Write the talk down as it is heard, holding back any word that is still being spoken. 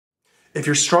If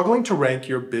you're struggling to rank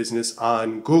your business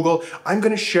on Google, I'm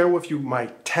going to share with you my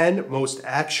 10 most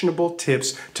actionable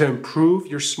tips to improve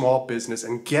your small business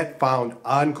and get found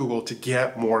on Google to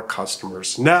get more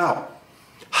customers. Now,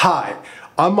 hi,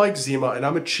 I'm Mike Zima and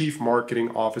I'm a Chief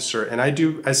Marketing Officer and I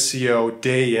do SEO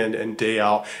day in and day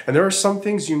out. And there are some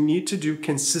things you need to do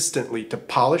consistently to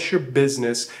polish your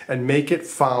business and make it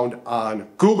found on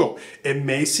Google. It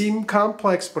may seem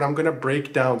complex, but I'm going to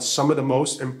break down some of the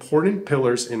most important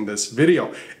pillars in this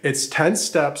video. It's 10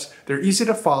 steps, they're easy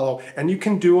to follow, and you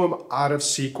can do them out of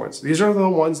sequence. These are the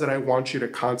ones that I want you to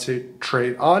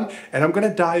concentrate on, and I'm going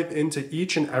to dive into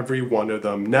each and every one of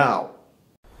them now.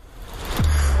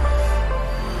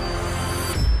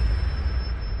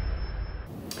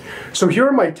 So here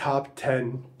are my top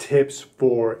 10 tips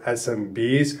for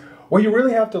SMBs. What you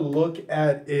really have to look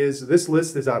at is this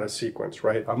list is out of sequence,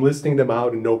 right? I'm listing them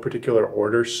out in no particular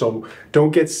order, so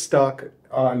don't get stuck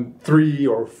on 3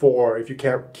 or 4 if you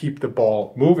can't keep the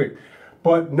ball moving.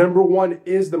 But number 1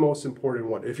 is the most important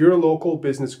one. If you're a local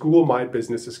business, Google My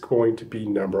Business is going to be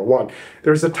number 1.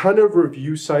 There's a ton of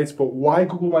review sites, but why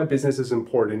Google My Business is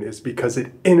important is because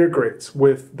it integrates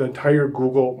with the entire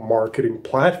Google marketing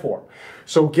platform.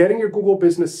 So getting your Google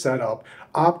business set up,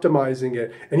 optimizing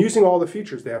it, and using all the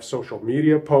features. They have social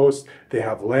media posts, they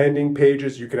have landing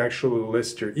pages, you can actually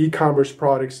list your e-commerce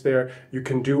products there. You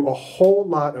can do a whole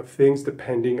lot of things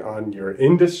depending on your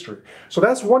industry. So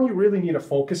that's one you really need to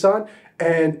focus on.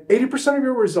 And 80% of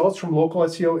your results from local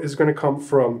SEO is going to come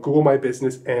from Google My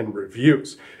Business and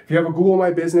reviews. If you have a Google My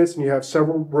Business and you have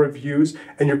several reviews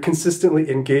and you're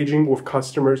consistently engaging with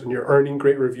customers and you're earning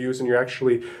great reviews and you're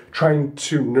actually trying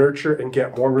to nurture and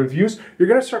get more reviews, you're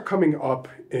going to start coming up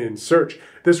in search.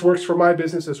 This works for my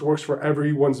business. This works for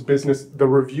everyone's business. The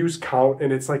reviews count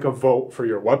and it's like a vote for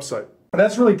your website. And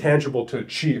that's really tangible to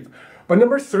achieve. But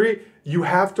number 3, you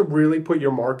have to really put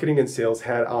your marketing and sales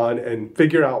hat on and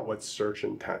figure out what's search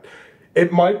intent.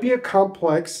 It might be a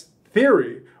complex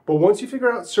theory, but once you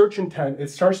figure out search intent, it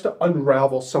starts to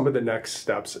unravel some of the next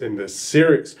steps in this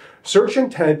series. Search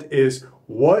intent is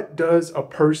what does a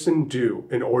person do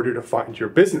in order to find your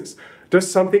business? Does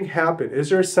something happen? Is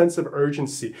there a sense of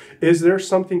urgency? Is there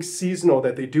something seasonal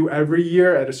that they do every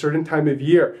year at a certain time of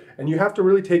year? And you have to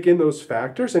really take in those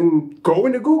factors and go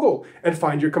into Google and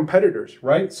find your competitors,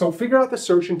 right? So figure out the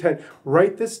search intent,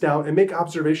 write this down, and make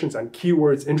observations on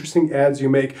keywords, interesting ads you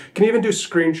make. You can even do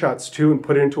screenshots too and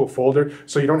put it into a folder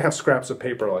so you don't have scraps of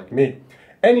paper like me.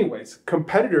 Anyways,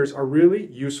 competitors are really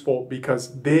useful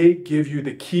because they give you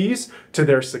the keys to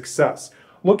their success.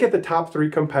 Look at the top 3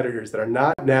 competitors that are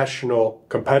not national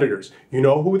competitors. You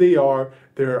know who they are,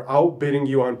 they're outbidding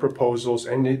you on proposals,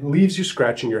 and it leaves you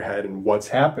scratching your head in what's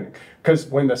happening. Because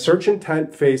when the search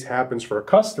intent phase happens for a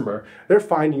customer, they're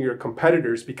finding your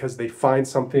competitors because they find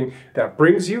something that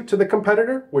brings you to the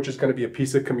competitor, which is going to be a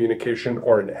piece of communication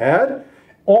or an ad,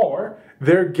 or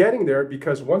they're getting there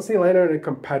because once they land on a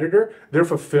competitor, they're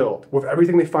fulfilled with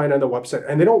everything they find on the website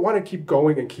and they don't want to keep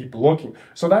going and keep looking.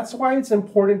 So that's why it's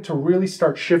important to really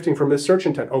start shifting from this search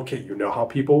intent. Okay, you know how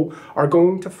people are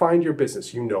going to find your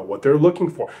business. You know what they're looking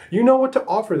for. You know what to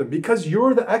offer them because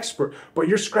you're the expert, but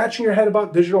you're scratching your head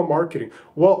about digital marketing.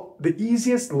 Well, the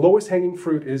easiest, lowest hanging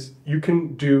fruit is you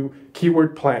can do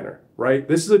Keyword Planner. Right?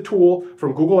 This is a tool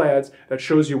from Google Ads that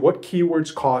shows you what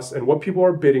keywords cost and what people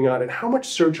are bidding on and how much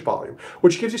search volume,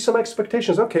 which gives you some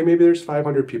expectations. Okay, maybe there's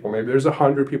 500 people, maybe there's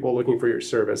 100 people looking for your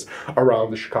service around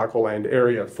the Chicagoland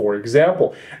area, for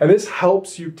example. And this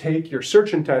helps you take your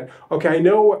search intent. Okay, I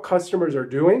know what customers are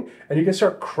doing, and you can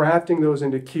start crafting those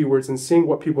into keywords and seeing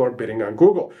what people are bidding on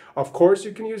Google. Of course,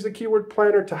 you can use the Keyword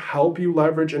Planner to help you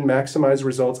leverage and maximize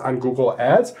results on Google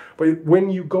Ads, but when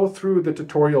you go through the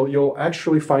tutorial, you'll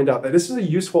actually find out that this is a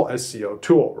useful SEO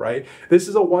tool, right? This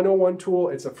is a 101 tool,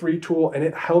 it's a free tool, and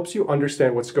it helps you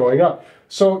understand what's going on.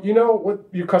 So you know what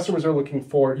your customers are looking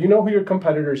for, you know who your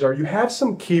competitors are, you have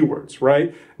some keywords,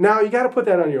 right? Now you got to put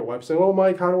that on your website. Well,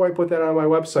 Mike, how do I put that on my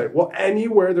website? Well,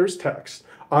 anywhere there's text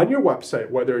on your website,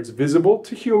 whether it's visible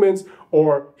to humans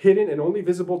or hidden and only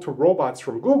visible to robots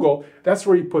from Google, that's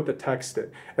where you put the text in.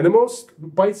 And the most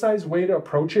bite-sized way to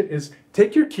approach it is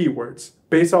take your keywords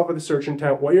based off of the search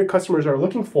intent, what your customers are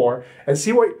looking for, and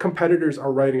see what competitors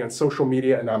are writing on social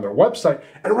media and on their website,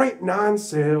 and write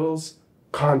non-sales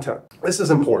content. This is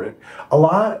important. A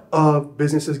lot of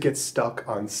businesses get stuck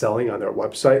on selling on their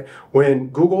website when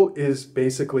Google is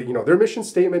basically, their mission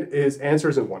statement is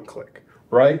answers in 1 click.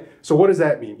 Right? So what does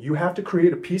that mean? You have to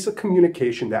create a piece of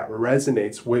communication that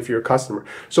resonates with your customer.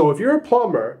 So if you're a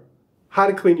plumber, how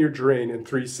to clean your drain in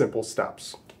 3 simple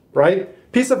steps,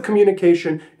 right? Piece of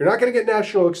communication. You're not going to get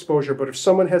national exposure, but if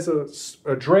someone has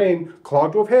a drain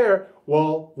clogged with hair,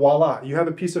 Well, voila, you have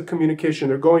a piece of communication.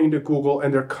 They're going into Google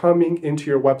and they're coming into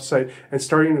your website and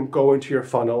starting to go into your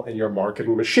funnel and your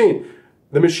marketing machine.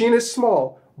 The machine is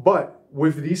small, but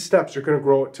with these steps, you're going to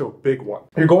grow it to a big one.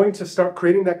 You're going to start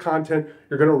creating that content.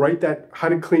 You're going to write that how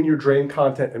to clean your drain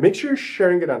content and make sure you're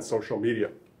sharing it on social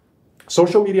media.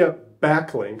 Social media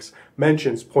backlinks,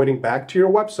 mentions pointing back to your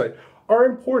website are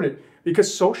important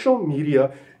because social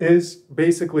media is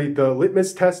basically the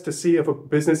litmus test to see if a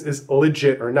business is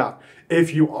legit or not.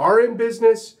 If you are in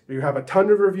business, you have a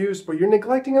ton of reviews, but you're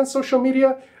neglecting on social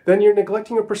media, then you're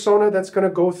neglecting a persona that's going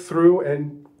to go through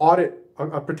and audit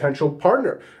a potential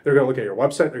partner. They're going to look at your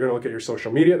website, they're going to look at your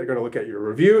social media, they're going to look at your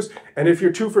reviews. And if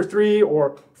you're 2 for 3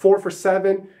 or 4 for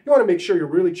 7, you want to make sure you're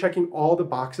really checking all the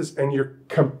boxes and you're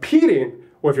competing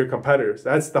with your competitors.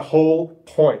 That's the whole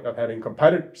point of having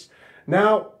competitors.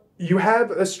 Now, you have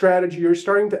a strategy, you're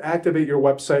starting to activate your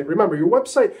website. Remember, your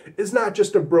website is not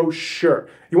just a brochure.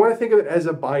 You want to think of it as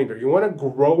a binder. You want to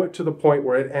grow it to the point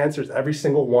where it answers every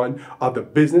single one of the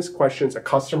business questions a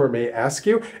customer may ask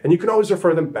you, and you can always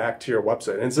refer them back to your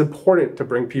website. And it's important to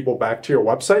bring people back to your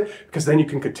website because then you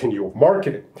can continue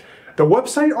marketing. The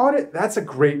website audit, that's a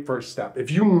great first step.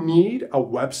 If you need a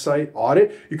website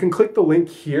audit, you can click the link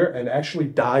here and actually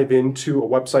dive into a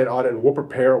website audit, and we'll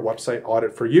prepare a website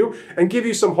audit for you and give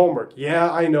you some homework. Yeah,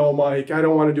 I know, Mike, I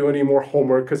don't want to do any more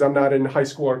homework because I'm not in high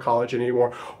school or college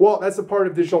anymore. Well, that's a part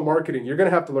of digital marketing. You're going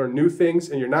to have to learn new things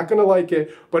and you're not going to like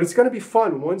it, but it's going to be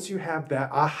fun once you have that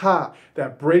aha,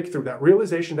 that breakthrough, that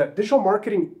realization that digital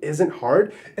marketing isn't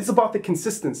hard. It's about the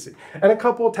consistency. And a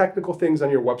couple of technical things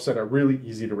on your website are really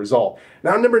easy to resolve.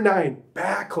 Now, number 9,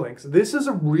 backlinks. This is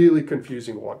a really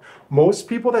confusing one. Most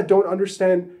people that don't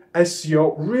understand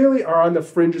SEO really are on the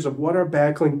fringes of what are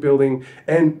backlink building,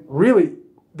 and really,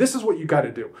 this is what you got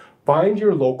to do. Find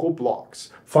your local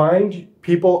blogs. Find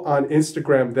people on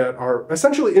Instagram that are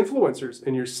essentially influencers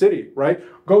in your city, right?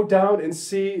 Go down and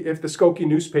see if the Skokie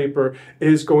newspaper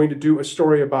is going to do a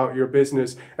story about your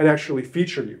business and actually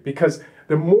feature you. Because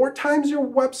the more times your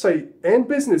website and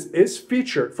business is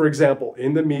featured, for example,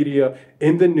 in the media,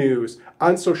 in the news,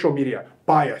 on social media,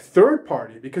 by a third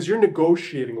party, because you're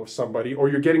negotiating with somebody or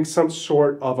you're getting some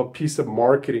sort of a piece of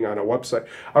marketing on a website.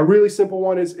 A really simple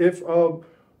one is if a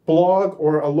blog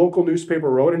or a local newspaper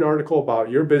wrote an article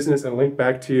about your business and linked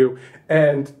back to you,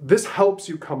 and this helps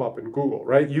you come up in Google,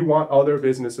 right? You want other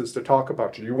businesses to talk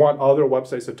about you. You want other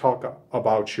websites to talk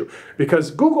about you, because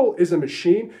Google is a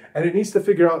machine and it needs to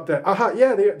figure out that,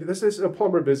 this is a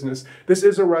plumber business. This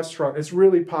is a restaurant. It's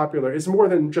really popular. It's more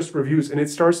than just reviews, and it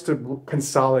starts to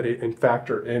consolidate and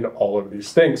factor in all of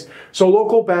these things. So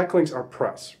local backlinks are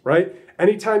press, right?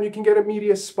 Anytime you can get a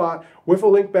media spot with a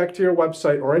link back to your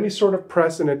website or any sort of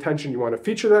press and attention, you want to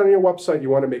feature that on your website. You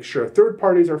want to make sure third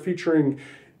parties are featuring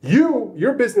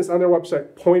your business on their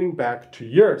website, pointing back to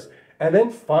yours. And then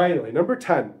finally, number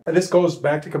 10, and this goes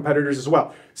back to competitors as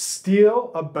well, steal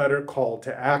a better call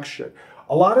to action.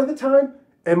 A lot of the time,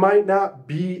 it might not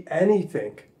be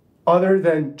anything other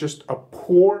than just a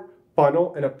poor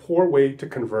funnel and a poor way to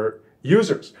convert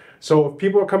users. So if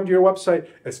people are coming to your website,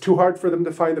 it's too hard for them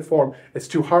to find the form. It's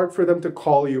too hard for them to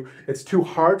call you. It's too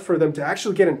hard for them to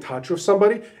actually get in touch with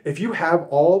somebody. If you have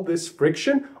all this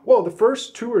friction, well, the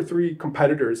first 2 or 3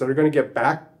 competitors that are going to get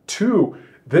back to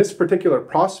this particular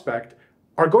prospect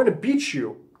are going to beat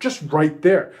you just right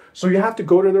there. So you have to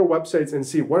go to their websites and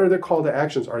see what are their call to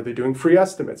actions. Are they doing free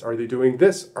estimates? Are they doing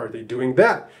this? Are they doing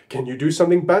that? Can you do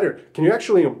something better? Can you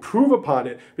actually improve upon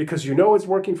it? Because you know it's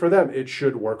working for them, it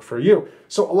should work for you.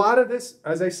 So a lot of this,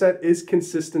 as I said, is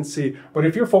consistency. But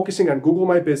if you're focusing on Google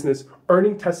My Business,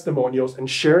 earning testimonials, and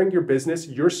sharing your business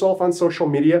yourself on social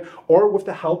media, or with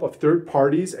the help of third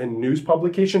parties and news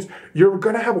publications, you're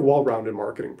going to have a well-rounded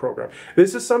marketing program.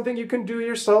 This is something you can do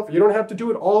yourself. You don't have to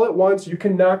do it all at once. You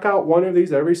can knock out one of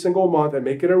these every single month and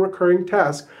make it a recurring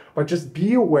task. But just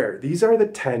be aware, these are the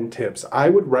 10 tips I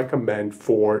would recommend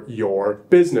for your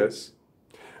business.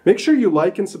 Make sure you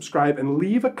like and subscribe and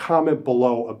leave a comment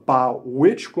below about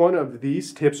which one of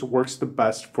these tips works the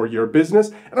best for your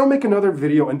business, and I'll make another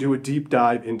video and do a deep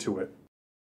dive into it.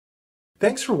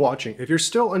 Thanks for watching. If you're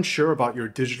still unsure about your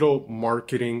digital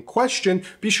marketing question,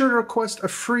 be sure to request a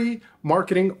free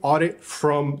marketing audit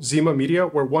from Zima Media,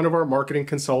 where one of our marketing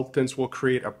consultants will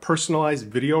create a personalized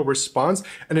video response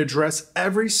and address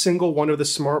every single one of the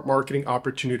smart marketing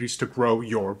opportunities to grow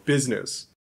your business.